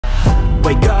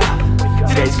Wake up,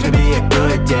 today's gonna be a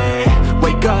good day.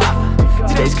 Wake up,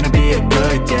 today's gonna be a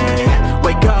good day.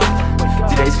 Wake up,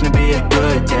 today's gonna be a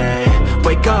good day.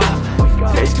 Wake up,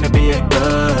 today's gonna be a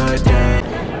good day.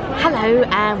 Hello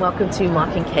and welcome to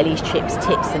Mark and Kelly's Trips,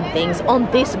 Tips and Things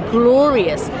on this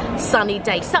glorious sunny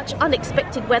day. Such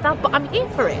unexpected weather, but I'm here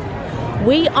for it.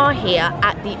 We are here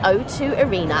at the O2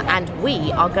 Arena and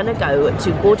we are going to go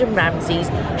to Gordon Ramsay's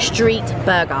Street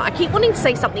Burger. I keep wanting to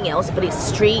say something else, but it's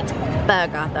Street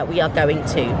Burger that we are going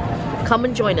to. Come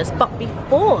and join us. But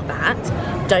before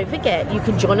that, don't forget you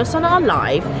can join us on our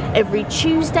live every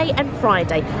Tuesday and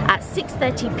Friday at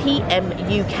 6:30 p.m.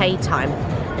 UK time.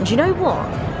 And you know what?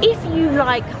 If you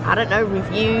like, I don't know,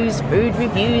 reviews, food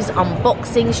reviews,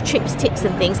 unboxings, trips, tips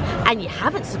and things, and you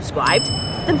haven't subscribed,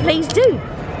 then please do.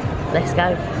 Let's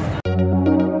go.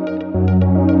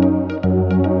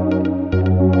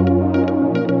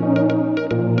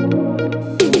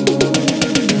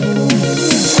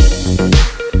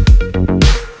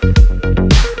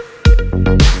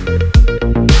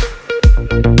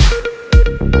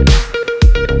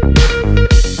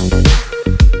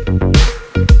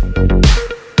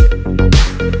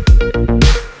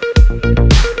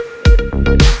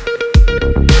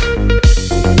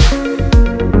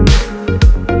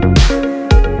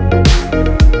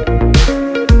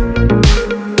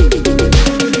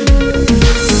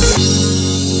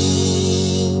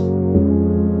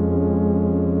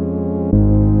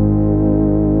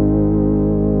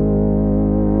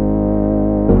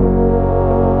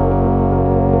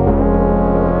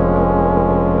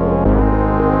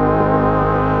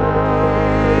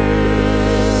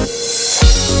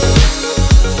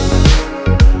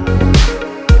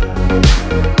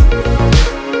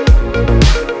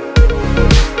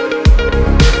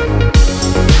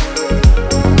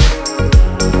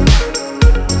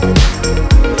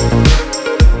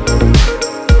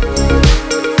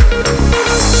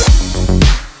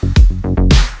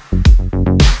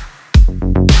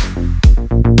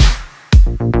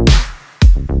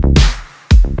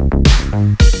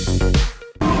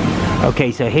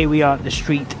 Okay, so here we are at the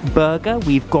Street Burger.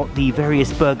 We've got the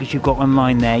various burgers you've got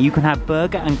online there. You can have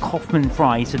burger and Kaufman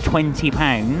fries for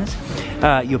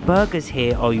 £20. Your burgers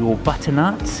here are your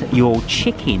butternuts, your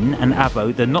chicken and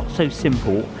avo, the not so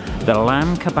simple, the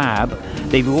lamb kebab.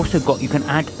 They've also got, you can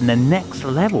add the next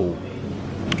level,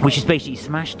 which is basically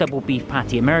smashed double beef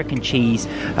patty, American cheese,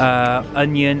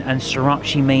 onion and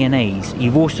sriracha mayonnaise.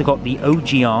 You've also got the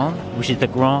OGR, which is the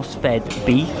grass-fed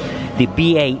beef, the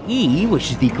BAE,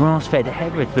 which is the grass-fed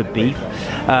Hereford beef.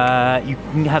 You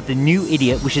can have the New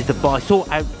Idiot, which is the I saw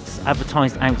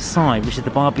advertised outside, which is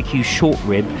the barbecue short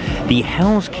rib, the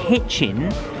Hell's Kitchen,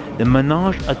 the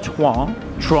Menage a Trois,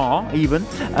 even,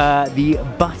 the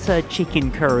butter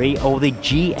chicken curry, or the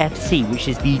GFC, which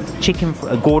is the chicken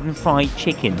Gordon fried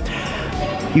chicken.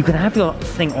 You can have your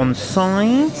thing on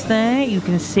sides there. You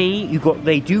can see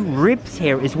they do ribs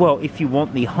here as well if you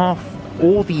want the half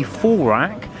or the full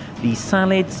rack, the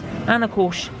salads, and of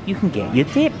course you can get your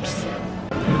dips.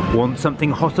 Want something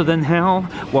hotter than hell?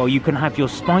 Well, you can have your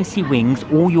spicy wings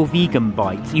or your vegan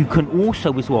bites. You can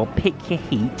also as well pick your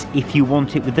heat if you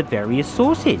want it with the various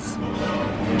sauces.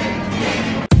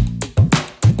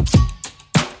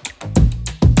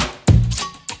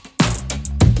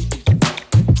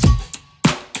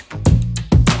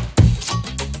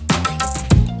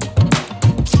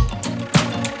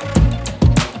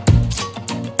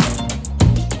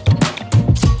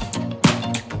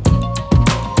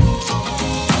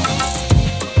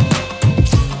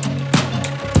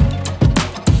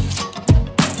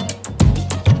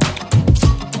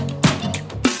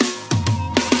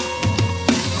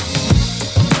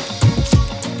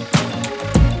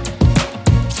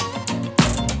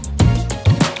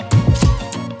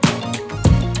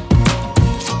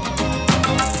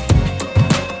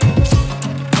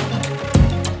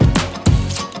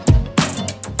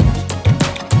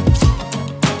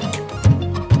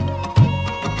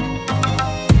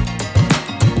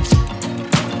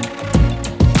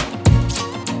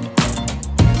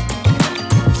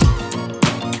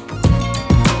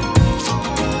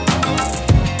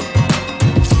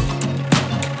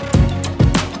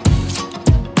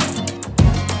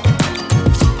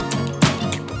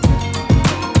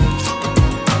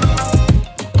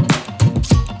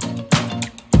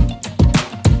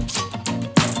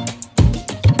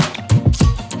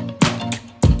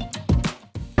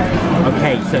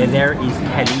 So there is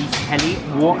Kelly. Kelly,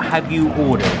 what have you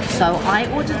ordered? So I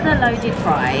ordered the loaded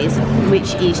fries,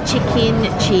 which is chicken,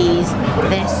 cheese,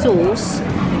 their sauce,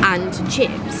 and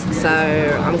chips, so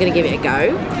I'm gonna give it a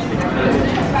go.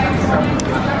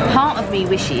 Part of me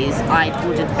wishes I'd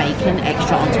ordered bacon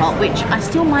extra on top, which I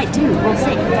still might do, we'll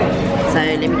see. So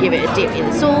let me give it a dip in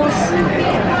the sauce.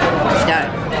 Let's go.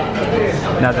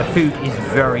 Now the food is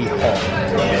very hot.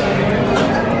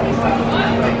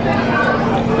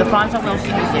 The fries are well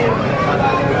seasoned.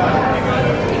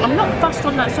 I'm not fussed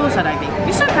on that sauce, I don't think.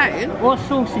 It's okay. What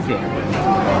sauce is it?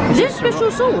 This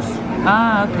special sauce.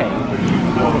 Ah, okay.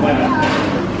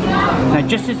 Now,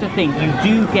 just as a thing, you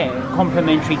do get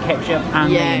complimentary ketchup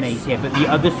and mayonnaise here, but the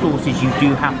other sauces you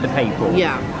do have to pay for.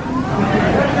 Yeah.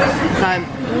 So, I'm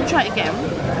going to try it again.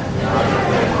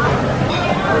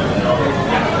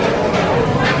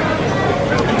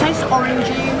 It tastes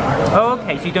orangey. Oh,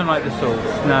 okay, so you don't like the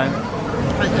sauce? No?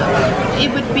 It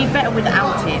would be better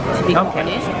without it, to be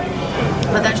honest.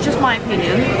 But that's just my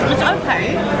opinion. It's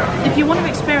okay. If you want to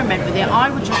experiment with it, I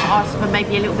would just ask for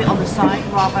maybe a little bit on the side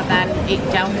rather than it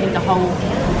dousing the whole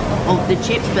of the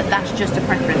chips, but that's just a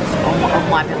preference on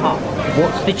my behalf.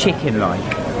 What's the chicken like?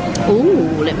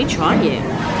 Ooh, let me try it.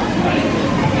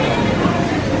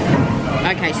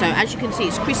 Okay, so as you can see,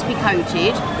 it's crispy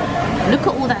coated. Look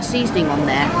at all that seasoning on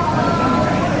there.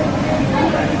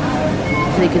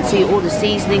 So you can see all the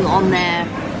seasoning on there.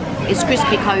 It's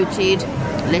crispy coated.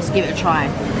 Let's give it a try.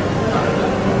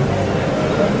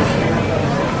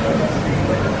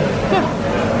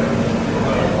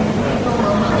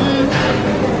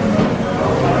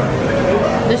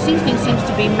 The seasoning seems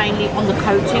to be mainly on the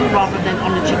coating rather than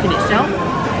on the chicken itself.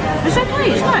 It's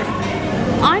okay, it's nice.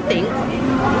 I think,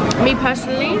 me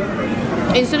personally,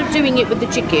 instead of doing it with the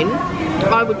chicken,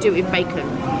 I would do it with bacon.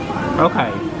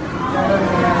 Okay.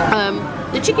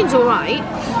 The chicken's alright.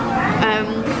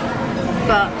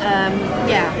 But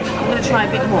yeah, I'm going to try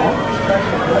a bit more.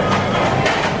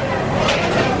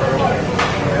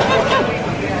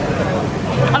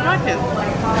 I like it.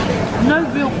 No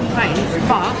real complaints,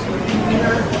 but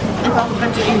if I was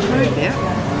going to improve it,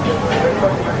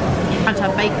 I'd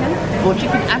have bacon, or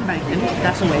chicken and bacon,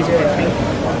 that's always a good thing.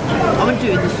 I would do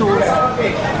it with the sauce,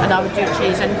 and I would do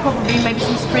cheese, and probably maybe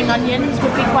some spring onions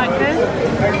would be quite good.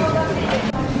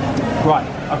 Right,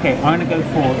 okay, I'm going to go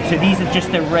for, so these are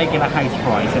just the regular house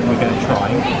fries that we're going to try.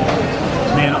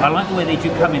 Then I like the way they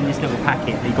do come in this little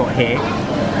packet they got here.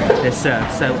 They're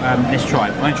served, so let's try.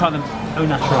 I'm going to try them au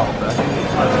natural first.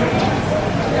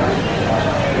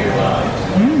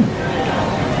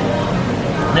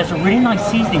 There's a really nice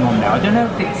seasoning on there. I don't know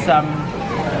if it's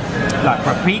like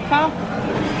paprika.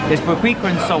 There's paprika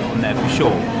and salt on there for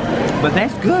sure. But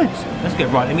that's good. That's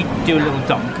good. Right, let me do a little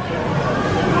dunk.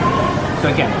 So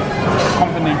again,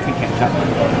 complimentary ketchup.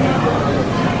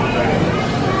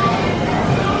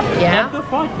 Yeah. They're good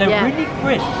fries. They're really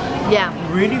crisp. Yeah.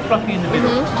 Really fluffy in the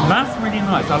middle. That's really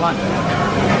nice. I like that.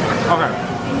 Okay.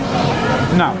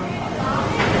 Now,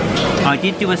 I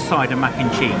did do a side of mac and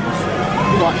cheese.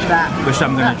 Watch that. Which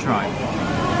I'm going to try.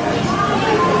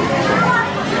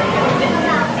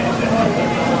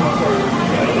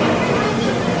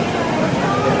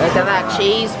 Look at that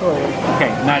cheese ball.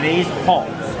 Okay, now it is hot.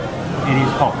 It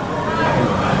is hot.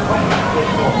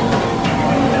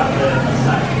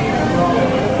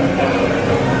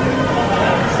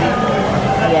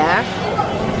 Yeah.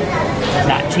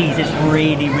 That cheese is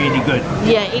really, really good.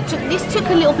 Yeah, this took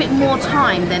a little bit more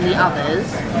time than the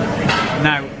others.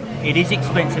 Now, it is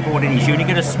expensive for what it is. You only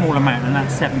get a small amount, and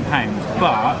that's £7.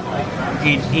 But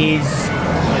it is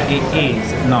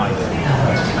nice.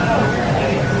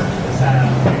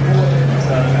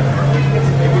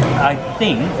 I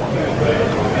think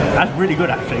that's really good,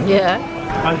 actually. Yeah.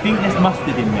 I think there's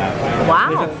mustard in there.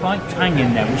 Wow. There's a slight tang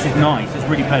in there, which is nice. It's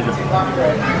really pleasant.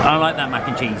 I like that mac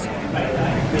and cheese.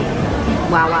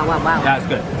 Wow, wow, wow, wow. That's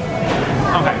good.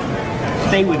 Okay,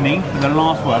 stay with me for the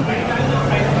last one.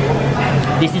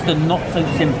 This is the not so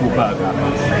simple burger.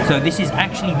 So this is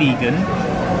actually vegan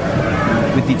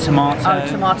with the tomato. Oh,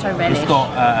 tomato relish. It's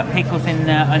got pickles in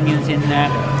there, onions in there.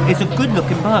 It's a good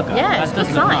looking burger. Yeah, that does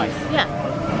look nice. Yeah.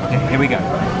 Okay, here we go.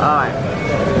 Alright.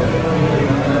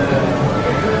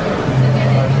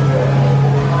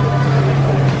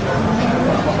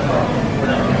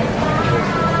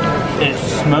 It's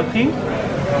smoky.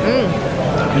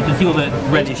 You can see all the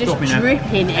relish dropping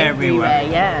dripping everywhere.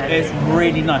 Yeah. It's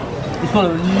really nice. It's got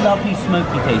a lovely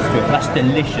smoky taste to it. That's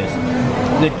delicious.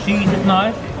 The cheese is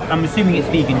nice. I'm assuming it's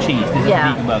vegan cheese. This is a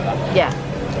vegan burger. Yeah.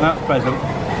 That's pleasant.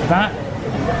 That.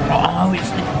 Oh,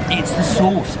 it's the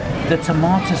sauce. The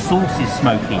tomato sauce is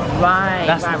smoky. Right.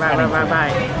 That's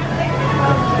Right.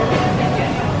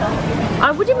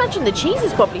 I would imagine the cheese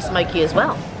is probably smoky as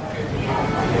well.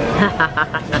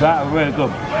 That is really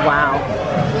good. Wow.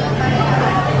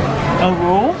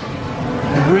 Overall,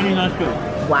 really nice food.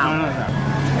 Wow. I like that.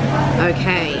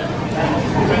 Okay.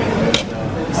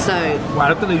 So. Wow,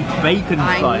 look at those bacon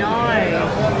I slices.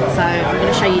 know. So I'm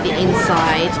going to show you the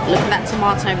inside. Look at that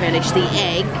tomato relish, the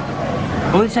egg.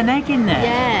 Oh, there's an egg in there.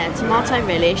 Yeah, tomato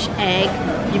relish, egg.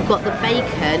 You've got the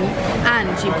bacon, and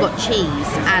you've got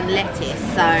cheese and lettuce.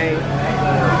 So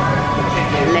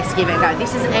let's give it a go.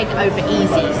 This is an egg over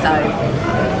easy, so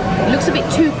it looks a bit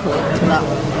too cooked, but.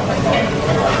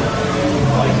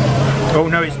 Oh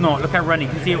no, it's not. Look how runny.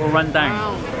 You can see it will run down.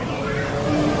 Wow.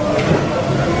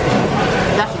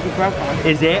 That's a good burger.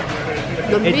 Is it?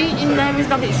 The meat in there is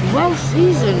like, it's well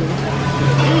seasoned.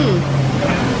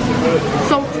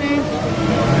 Salty.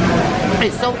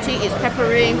 It's salty, it's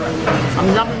peppery.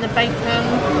 I'm loving the bacon.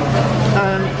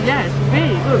 Yeah, it's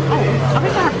really good. Oh, I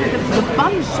think I have the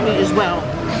bun's sweet as well.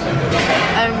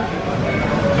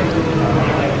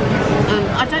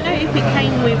 I don't know if it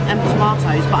came with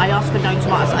tomatoes, but I asked for no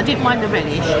tomatoes. I didn't mind the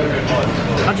relish.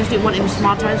 I just didn't want any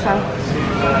tomatoes, so.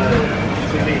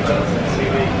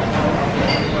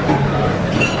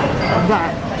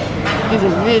 That is a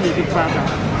really good burger.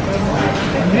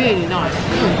 Really nice.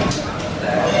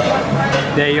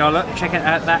 There you are, look, check it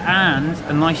out that, and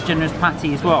a nice generous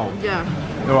patty as well. Yeah.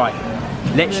 Alright,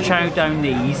 let's chow down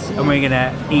these and we're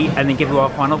gonna eat and then give you our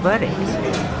final verdict.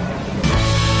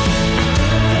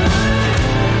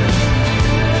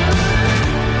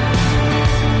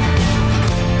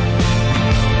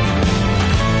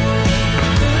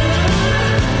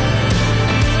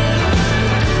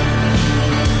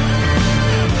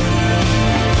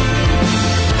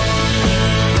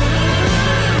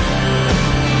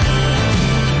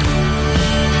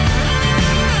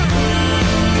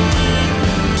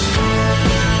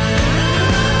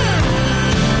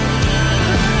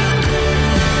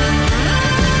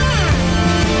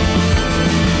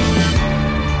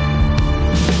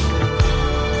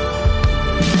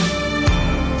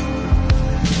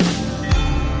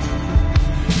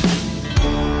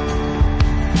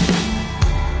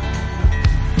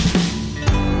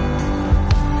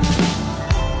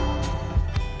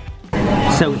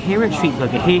 So here at Street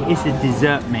Burger, here is the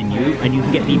dessert menu, and you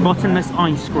can get the bottomless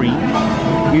ice cream,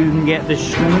 you can get the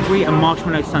strawberry and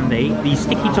marshmallow sundae, the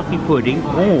sticky toffee pudding,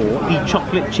 or the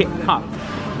chocolate chip cup.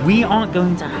 We aren't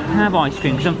going to have ice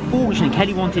cream because unfortunately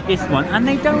Kelly wanted this one and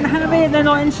they don't have it, they're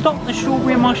not in stock, the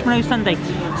strawberry and marshmallow sundae.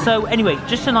 So anyway,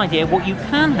 just an idea what you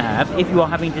can have if you are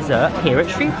having dessert here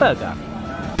at Street Burger.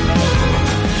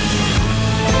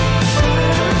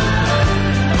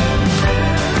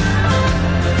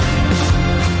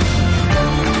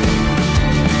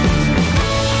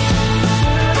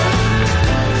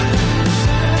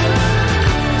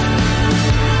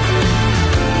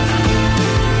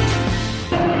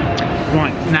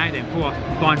 Right, now then for our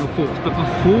final thoughts, but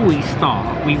before we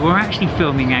start, we were actually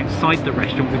filming outside the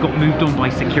restaurant. We got moved on by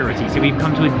security, so we've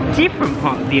come to a different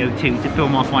part of the O2 to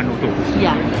film our final thoughts.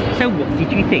 Yeah. So what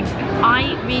did you think?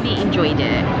 I really enjoyed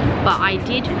it, but I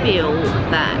did feel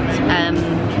that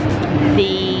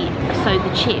the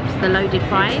chips, the loaded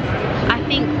fries, I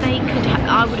think they could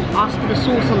I would have asked for the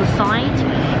sauce on the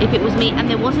side if it was me, and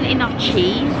there wasn't enough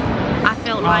cheese. I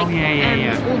felt like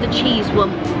all the cheese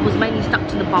was mainly stuck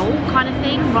to the bowl kind of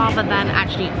thing rather than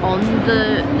actually on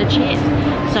the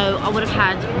chips. So I would have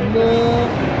had more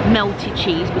melted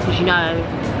cheese because you know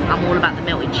I'm all about the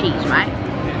melted cheese, right?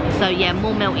 So yeah,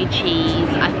 more melted cheese.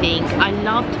 I think I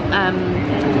loved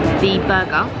the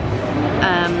burger.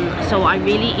 So I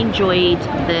really enjoyed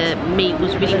the meat,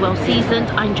 was really well seasoned.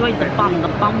 I enjoyed the bun. The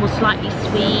bun was slightly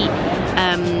sweet.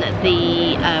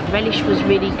 The relish was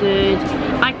really good.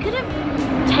 I could have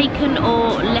taken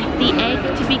or left the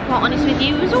egg, to be quite honest with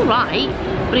you. It was alright,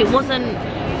 but it wasn't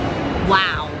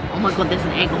wow, oh my god, there's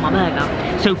an egg on my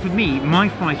burger. So for me, my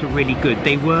fries were really good.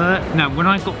 They were, now when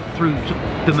I got through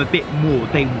them a bit more,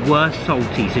 they were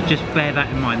salty, so just bear that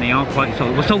in mind. They are quite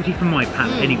salty. Well, salty from my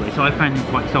palate anyway, so I found them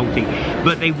quite salty,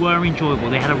 but they were enjoyable.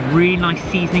 They had a really nice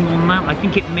seasoning on that. I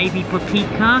think it may be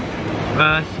paprika,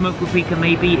 smoked paprika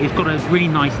maybe. It's got a really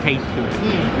nice taste to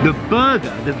it. The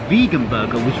burger, the vegan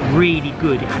burger, was really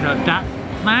good. It had that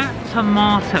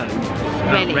tomato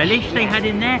relish they had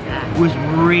in there was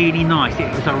really nice. It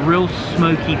was a real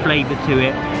smoky flavour to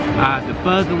it. The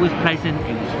burger was pleasant,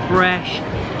 it was fresh.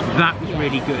 That was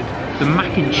really good. the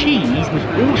mac and cheese was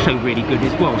also really good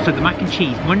as well. So the mac and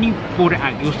cheese, when you poured it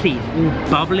out, you'll see it's all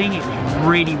bubbling. It was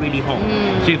really, really hot.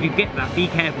 So if you get that, be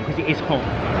careful because it is hot.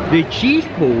 The cheese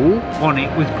pool on it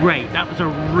was great. That was a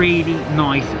really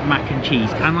nice mac and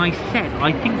cheese. And I said,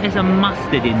 I think there's a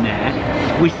mustard in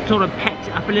there, which sort of pepped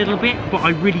it up a little bit, but I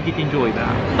really did enjoy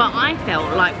that. But I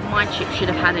felt like my chip should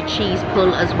have had a cheese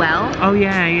pull as well. Oh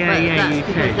yeah, That's you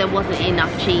because said. there wasn't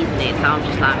enough cheese in it, so I'm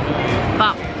just like,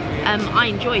 but I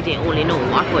enjoyed it all in all.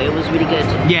 I thought it was really good.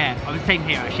 Yeah, I was saying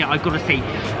here actually, I've got to say,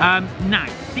 now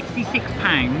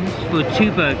 £66 for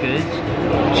 2 burgers,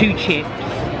 2 chips,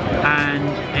 and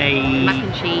a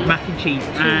Mac and cheese.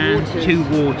 and 2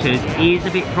 waters is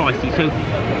a bit pricey. So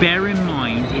bear in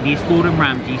mind, it is Gordon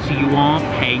Ramsay, so you are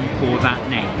paying for that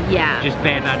name. Yeah. Just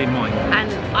bear that in mind.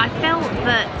 And I felt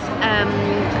that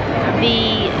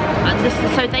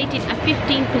so they did a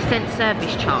 15%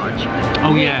 service charge.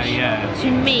 Oh which, yeah.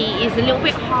 to me is a little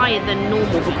bit higher than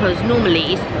normal because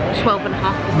normally it's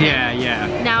 12.5%.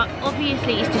 Yeah. Now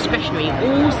obviously it's discretionary.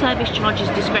 All service charge is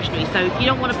discretionary. So if you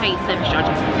don't want to pay service charge,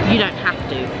 you don't have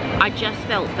to. I just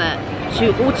felt that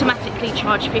to automatically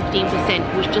charge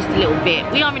 15% was just a little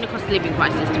bit. We are in a cost of living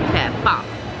crisis, to be fair, but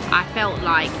I felt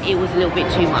like it was a little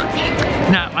bit too much.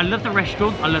 Now, I love the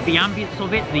restaurant, I love the ambience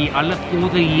of it, I love all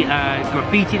the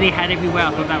graffiti they had everywhere.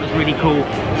 I thought that was really cool.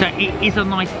 So it is a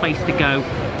nice place to go.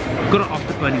 Got to ask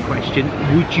the burning question,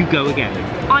 would you go again?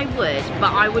 I would,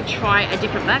 but I would try a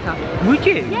different burger. Would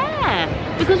you?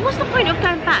 Yeah, because what's the point of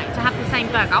going back to have the same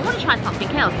burger? I want to try something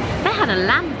else. They had a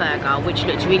lamb burger, which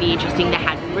looked really interesting. They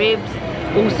had ribs,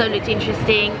 also looked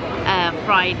interesting.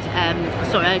 Fried,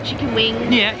 chicken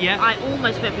wings. Yeah. I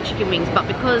almost went for chicken wings, but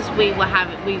because we were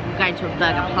going to a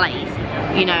burger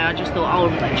place, you know, I just thought, oh,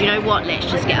 do you know what? Let's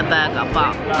just get a burger.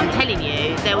 But I'm telling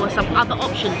you, there were some other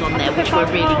options on there which were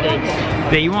really good.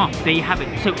 There you are. There you have it.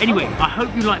 So anyway, I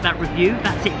hope you liked that review.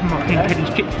 That's it from Rocky and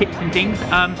Kelly's Chips, Tips and Things.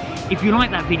 If you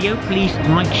like that video, please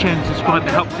like, share and subscribe.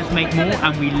 That helps us make more,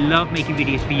 and we love making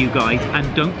videos for you guys.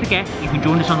 And don't forget, you can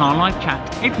join us on our live chat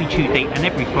every Tuesday and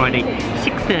every Friday,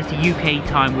 6:30 UK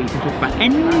time, where you can talk about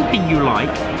anything you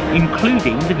like,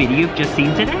 including the video you've just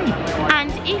seen today. And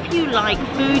if you like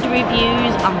food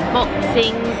reviews,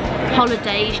 unboxings,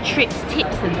 holidays, trips,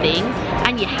 tips and things,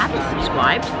 and you haven't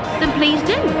subscribed, then please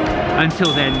do.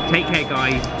 Until then, take care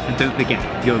guys, and don't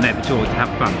forget, you're never too old to have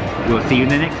fun. We'll see you in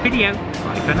the next video.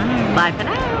 Bye for now. Bye for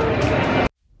now.